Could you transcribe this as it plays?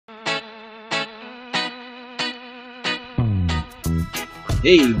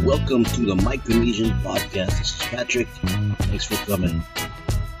Hey, welcome to the Micronesian podcast. This is Patrick. Thanks for coming.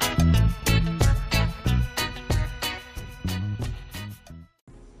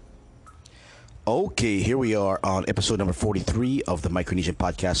 Okay, here we are on episode number 43 of the Micronesian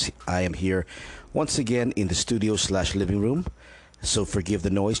podcast. I am here once again in the studio / living room. So forgive the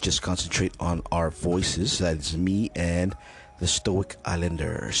noise, just concentrate on our voices. That is me and the Stoic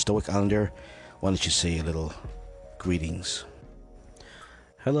Islander. Stoic Islander, why don't you say a little greetings?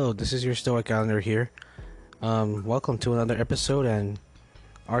 Hello, this is your Stoic Islander here. Welcome to another episode, and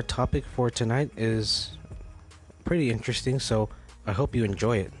our topic for tonight is pretty interesting, so I hope you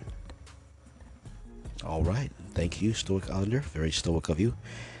enjoy it. All right, thank you, Stoic Islander. Very stoic of you.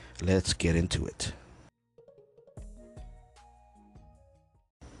 Let's get into it.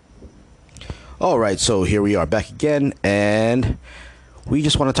 All right, so here we are back again, and we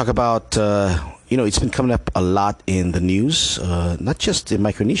just want to talk about, it's been coming up a lot in the news, not just in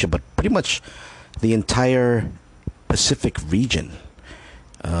Micronesia, but pretty much the entire Pacific region.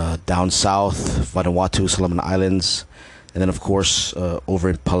 Down south, Vanuatu, Solomon Islands, and then, of course, over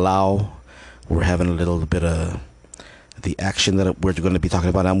in Palau, we're having a little bit of the action that we're going to be talking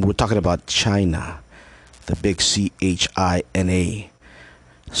about. And we're talking about China, the big China.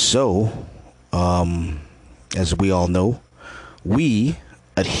 So, as we all know, we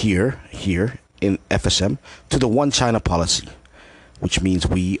adhere here in FSM to the One China policy, which means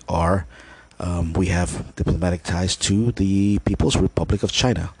we have diplomatic ties to the People's Republic of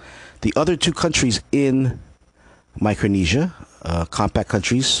China. The other two countries in Micronesia, compact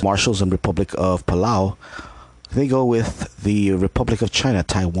countries, Marshalls and Republic of Palau, they go with the Republic of China,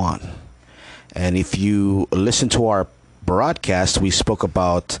 Taiwan. And if you listen to our broadcast, we spoke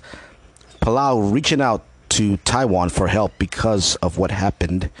about Palau reaching out to Taiwan for help because of what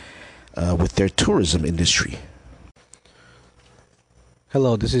happened with their tourism industry.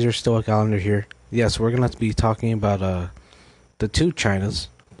 Hello, this is your Stoic Islander here. Yes, we're going to be talking about the two Chinas.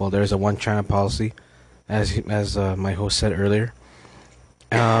 Well, there's a One China policy, as my host said earlier.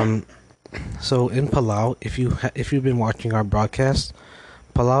 So in Palau, if you've been watching our broadcast,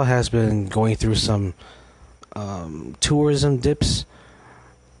 Palau has been going through some tourism dips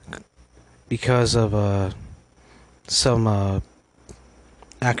because of some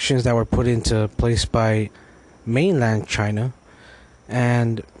actions that were put into place by mainland China,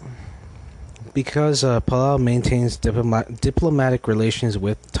 and because Palau maintains diplomatic relations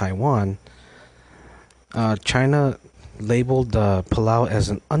with Taiwan, China labeled Palau as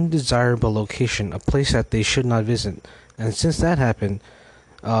an undesirable location, a place that they should not visit. And since that happened,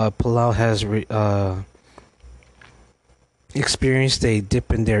 Palau has experienced a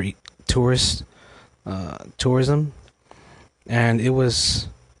dip in their tourism, and it was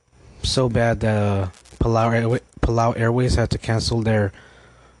so bad that Palau Airways had to cancel their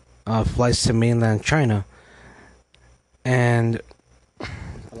flights to mainland China, and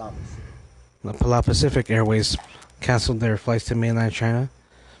Palau Pacific Airways canceled their flights to mainland China.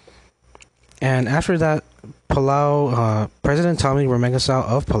 And after that, President Tommy Remengesau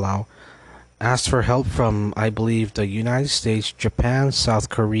of Palau asked for help from, I believe, the United States, Japan, South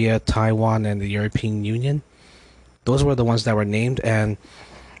Korea, Taiwan, and the European Union. Those were the ones that were named, and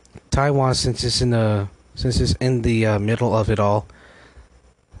Taiwan, since it's in the middle of it all,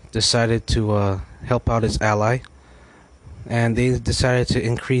 decided to help out its ally, and they decided to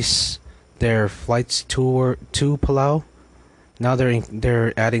increase their flights to Palau. Now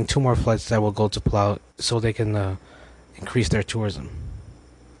they're adding 2 more flights that will go to Palau so they can increase their tourism.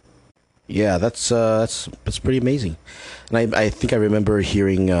 Yeah, that's pretty amazing. And I think I remember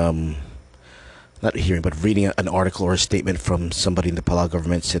hearing, not hearing, but reading an article or a statement from somebody in the Palau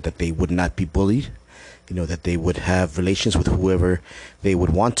government said that they would not be bullied. That they would have relations with whoever they would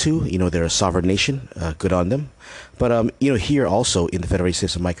want to. They're a sovereign nation. Good on them. But, here also in the Federated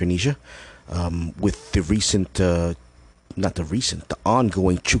States of Micronesia, with the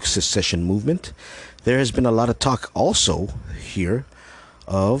ongoing Chuk secession movement, there has been a lot of talk also here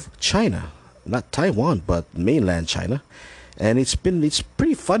of China, not Taiwan, but mainland China. And it's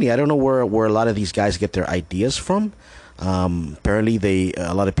pretty funny. I don't know where a lot of these guys get their ideas from. Apparently,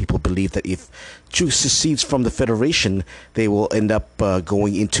 a lot of people believe that if Chuk secedes from the Federation, they will end up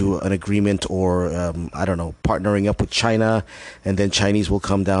going into an agreement or, partnering up with China, and then Chinese will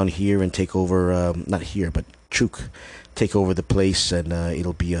come down here and take over, not here, but Chuk, take over the place, and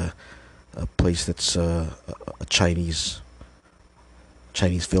it'll be a place that's a Chinese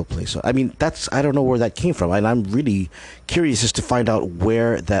field place. So, I don't know where that came from, and I'm really curious as to find out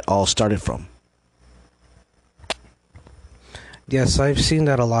where that all started from. Yes, I've seen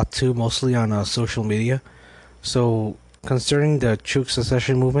that a lot too, mostly on social media. So concerning the Chuk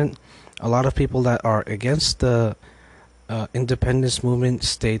secession movement, a lot of people that are against the independence movement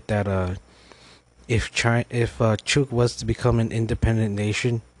state that if Chuk was to become an independent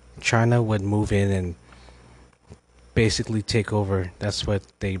nation, China would move in and basically take over. That's what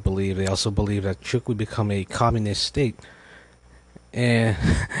they believe. They also believe that Chuk would become a communist state. And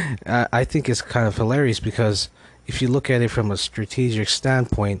I think it's kind of hilarious because if you look at it from a strategic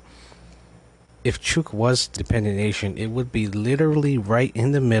standpoint, if Chuk was a dependent nation, it would be literally right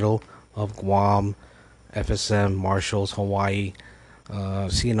in the middle of Guam, FSM, Marshalls, Hawaii,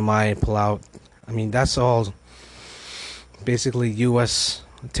 CNMI, Palau. I mean, that's all basically U.S.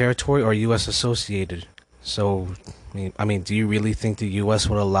 territory or U.S. associated. So, I mean, do you really think the U.S.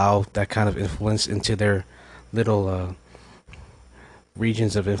 would allow that kind of influence into their little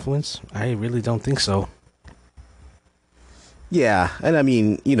regions of influence? I really don't think so. Yeah, and I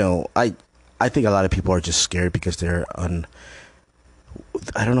mean, I think a lot of people are just scared because I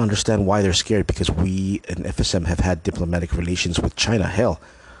don't understand why they're scared, because we in FSM have had diplomatic relations with China. Hell,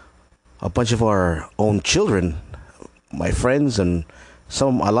 a bunch of our own children, my friends, and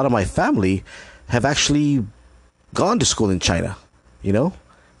a lot of my family have actually gone to school in China.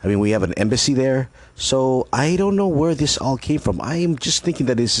 I mean, we have an embassy there. So I don't know where this all came from. I am just thinking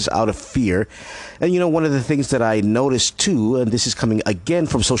that this is out of fear. And one of the things that I noticed too, and this is coming again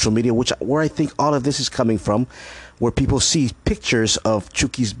from social media, where I think all of this is coming from, where people see pictures of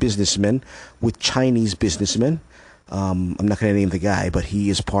Chuki's businessmen with Chinese businessmen. I'm not going to name the guy, but he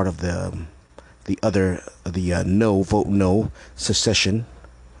is part of the vote no secession.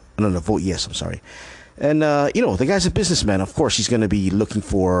 No, vote yes. I'm sorry. And the guy's a businessman. Of course, he's going to be looking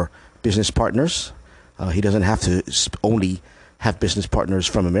for business partners. He doesn't have to only have business partners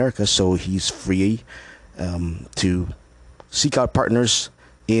from America, so he's free to seek out partners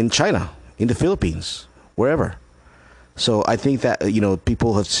in China, in the Philippines, wherever. So I think that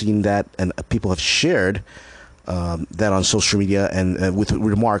people have seen that, and people have shared that on social media, and with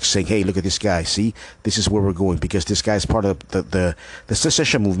remarks saying, "Hey, look at this guy. See, this is where we're going, because this guy's part of the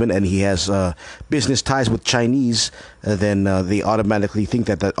secession movement, and he has business ties with Chinese." Then they automatically think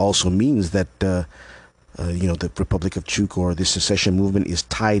that also means that the Republic of Chuk or the secession movement is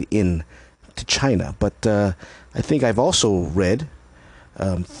tied in to China. But I think I've also read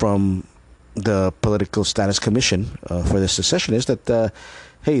from the Political Status Commission for the secessionists that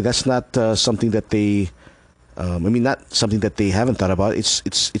hey, that's not something that they. Not something that they haven't thought about.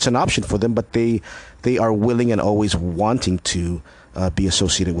 It's an option for them, but they are willing and always wanting to be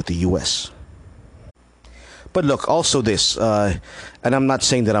associated with the U.S. But look, also this, and I'm not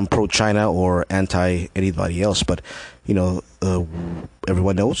saying that I'm pro-China or anti anybody else, but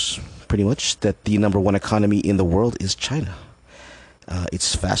everyone knows pretty much that the number one economy in the world is China.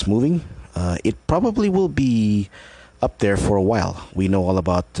 It's fast moving. It probably will be up there for a while. We know all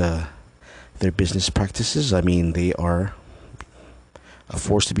about their business practices. I mean, they are a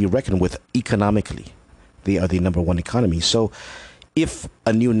force to be reckoned with economically. They are the number one economy. So if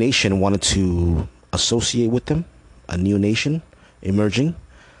a new nation wanted to associate with them, a new nation emerging,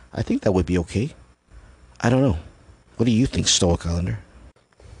 I think that would be okay. I don't know. What do you think, Stoic Islander?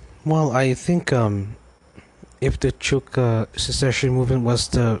 Well, I think if the Chuk secession movement was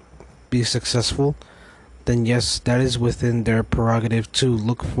to be successful, then yes, that is within their prerogative to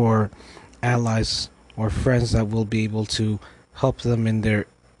look for allies or friends that will be able to help them in their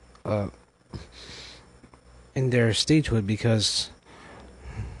statehood, because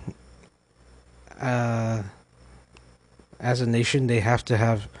as a nation they have to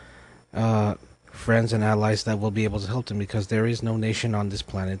have friends and allies that will be able to help them, because there is no nation on this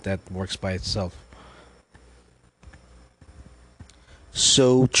planet that works by itself.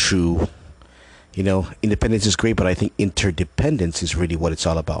 So true. Independence is great, but I think interdependence is really what it's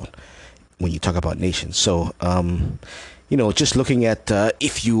all about when you talk about nations. So, just looking at,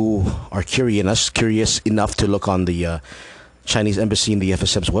 if you are curious enough to look on the Chinese embassy in the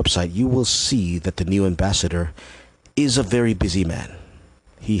FSM's website, you will see that the new ambassador is a very busy man.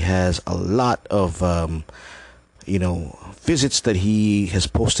 He has a lot of, visits that he has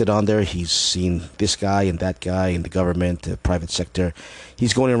posted on there. He's seen this guy and that guy in the government, the private sector.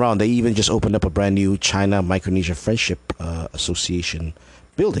 He's going around. They even just opened up a brand new China Micronesia Friendship Association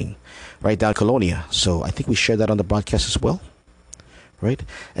building right down Colonia. So I think we shared that on the broadcast as well, right?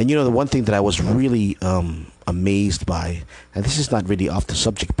 And the one thing that I was really amazed by, and this is not really off the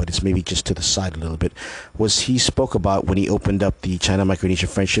subject, but it's maybe just to the side a little bit, was he spoke about when he opened up the China Micronesia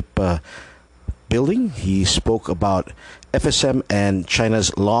Friendship building. He spoke about FSM and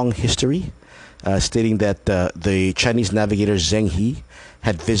China's long history, stating that the Chinese navigator Zheng He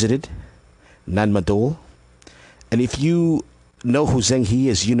had visited Nanmadol, And if you know who Zheng He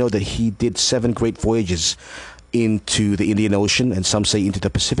is, you know that he did 7 great voyages into the Indian Ocean, and some say into the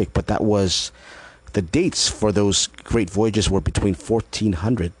Pacific. But that was the dates for those great voyages were between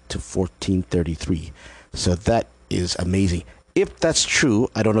 1400 to 1433. So that is amazing. If that's true,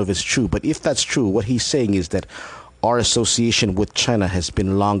 I don't know if it's true, but if that's true, what he's saying is that our association with China has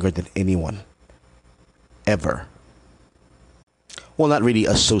been longer than anyone ever. Well, not really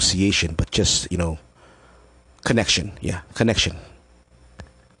association, but just, connection. Yeah, connection.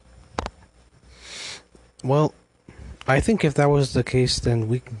 Well, I think if that was the case,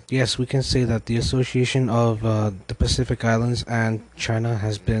 then yes, we can say that the association of the Pacific Islands and China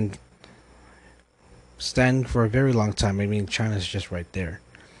has been standing for a very long time. I mean, China's just right there.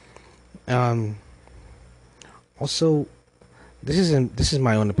 Um, Also, this is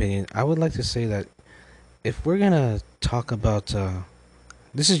my own opinion. I would like to say that if we're gonna talk about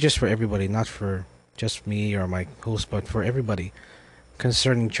this is just for everybody, not for just me or my host, but for everybody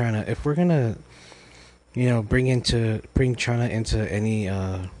concerning China. If we're gonna bring China into any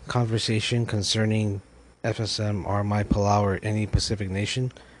conversation concerning FSM or my Palau or any Pacific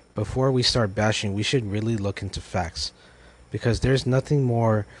nation, before we start bashing, we should really look into facts, because there's nothing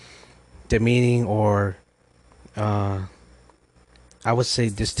more demeaning or I would say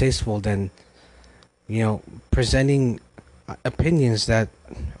distasteful than presenting opinions that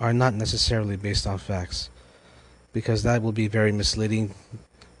are not necessarily based on facts, because that will be very misleading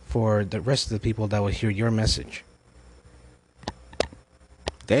for the rest of the people that will hear your message.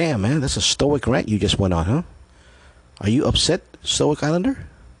 Damn, man, that's a stoic rant you just went on, huh? Are you upset, Stoic Islander?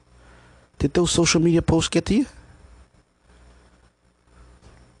 Did those social media posts get to you?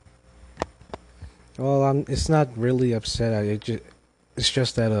 Well, it's not really upset. It's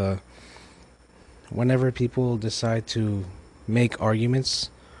just that whenever people decide to make arguments,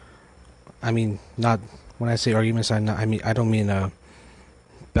 I mean, not when I say arguments, I don't mean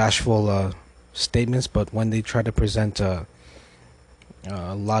bashful statements, but when they try to present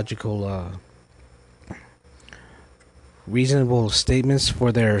logical, reasonable statements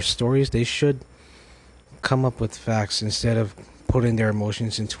for their stories, they should come up with facts instead of putting their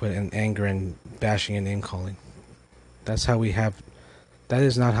emotions into it and anger and bashing and name calling. That's how we have. That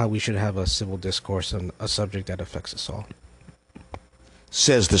is not how we should have a civil discourse on a subject that affects us all.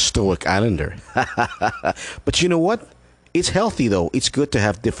 Says the Stoic Islander. But you know what? It's healthy, though. It's good to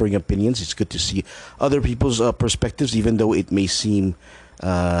have differing opinions. It's good to see other people's perspectives, even though it may seem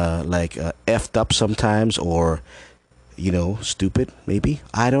like effed up sometimes, or stupid. Maybe,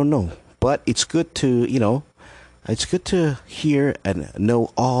 I don't know. But it's good to it's good to hear and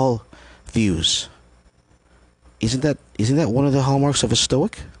know all views. Isn't that one of the hallmarks of a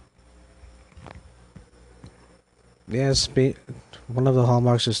Stoic? Yes, one of the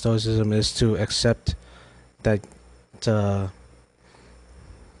hallmarks of Stoicism is to accept that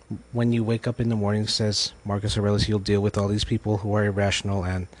when you wake up in the morning, says Marcus Aurelius, you'll deal with all these people who are irrational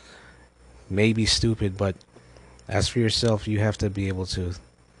and maybe stupid, but as for yourself, you have to be able to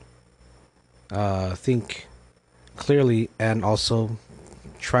think clearly and also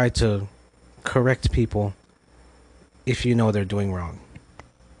try to correct people if you know they're doing wrong.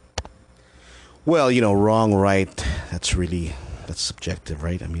 Well, wrong, right, that's subjective,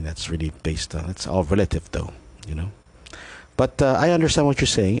 right? I mean, that's really based on, it's all relative, though, But I understand what you're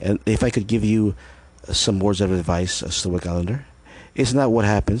saying, and if I could give you some words of advice, Stoic Islander, it's not what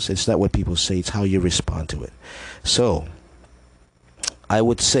happens, it's not what people say, it's how you respond to it. So, I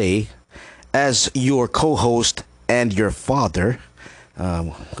would say, as your co-host and your father,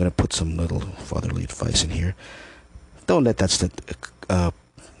 I'm going to put some little fatherly advice in here. Don't let that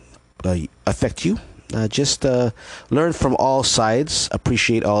affect you. Just learn from all sides,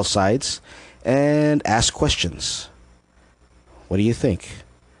 appreciate all sides, and ask questions. What do you think?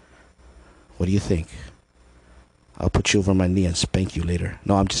 What do you think? I'll put you over my knee and spank you later.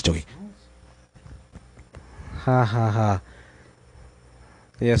 No, I'm just joking. Ha ha ha.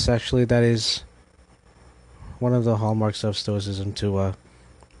 Yes, actually, that is one of the hallmarks of Stoicism, to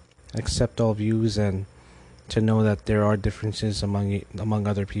accept all views and to know that there are differences among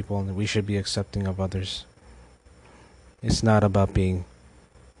other people, and we should be accepting of others. It's not about being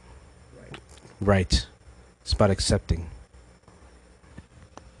right. It's about accepting.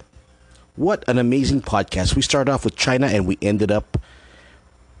 What an amazing podcast. We started off with China and we ended up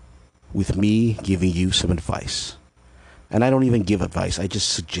with me giving you some advice. And I don't even give advice. I just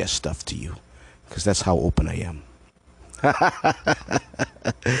suggest stuff to you, because that's how open I am.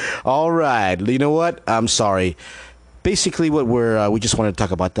 All right. You know what? I'm sorry. Basically, what we just wanted to talk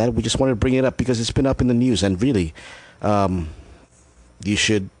about that. We just wanted to bring it up because it's been up in the news, and really, you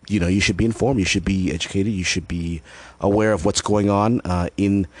should you should be informed, you should be educated, you should be aware of what's going on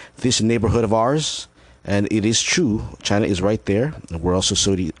in this neighborhood of ours. And it is true, China is right there. We're also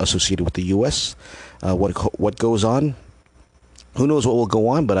associated with the U.S. What goes on, who knows what will go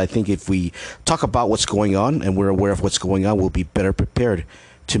on, but I think if we talk about what's going on and we're aware of what's going on, we'll be better prepared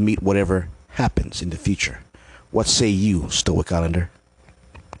to meet whatever happens in the future. What say you, Stoic Islander?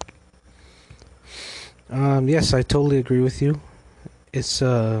 Yes, I totally agree with you. It's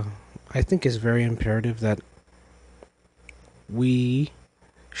I think it's very imperative that we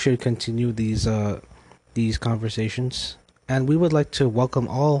should continue these conversations, and we would like to welcome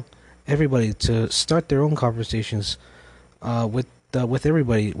everybody to start their own conversations with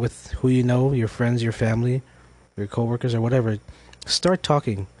everybody, with who you know, your friends, your family, your coworkers, or whatever. Start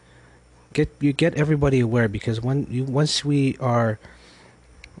talking. Get everybody aware, because once we are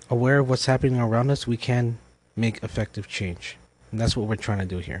aware of what's happening around us, we can make effective change, and that's what we're trying to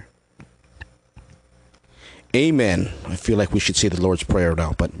do here. Amen. I feel like we should say the Lord's Prayer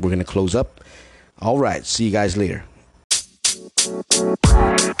now, but we're going to close up. All right. See you guys later.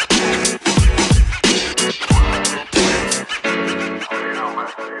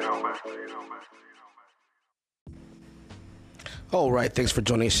 All right. Thanks for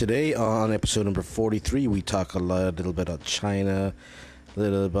joining us today on episode number 43. We talk a little bit about China, a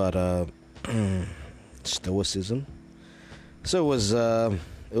little about Stoicism. So it was a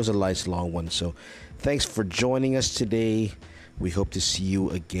nice long one. So thanks for joining us today. We hope to see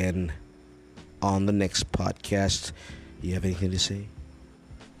you again on the next podcast. You have anything to say?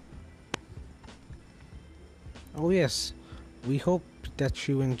 Oh yes, we hope that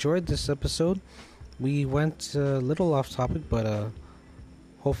you enjoyed this episode. We went a little off topic, but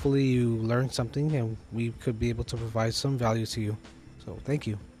hopefully you learned something and we could be able to provide some value to you. So thank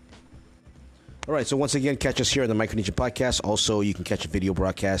you. All right, so once again, catch us here on the Micronesia Podcast. Also, you can catch a video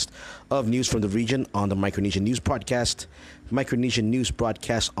broadcast of news from the region on the Micronesia News Podcast. Micronesia News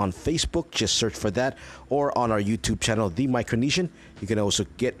Broadcast on Facebook. Just search for that. Or on our YouTube channel, The Micronesian. You can also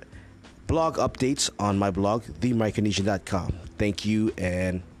get blog updates on my blog, themicronesian.com. Thank you,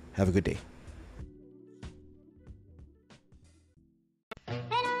 and have a good day.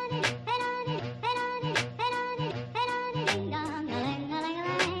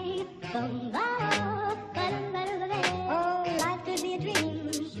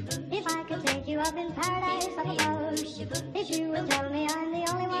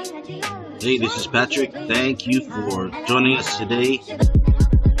 Hey, this is Patrick. Thank you for joining us today.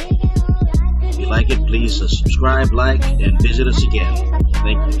 If you like it, please subscribe, like, and visit us again.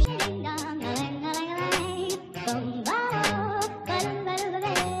 Thank you.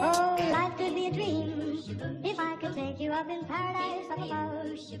 If I could take you up in paradise, I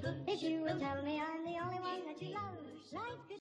suppose. If you would tell me I'm the only one that you love.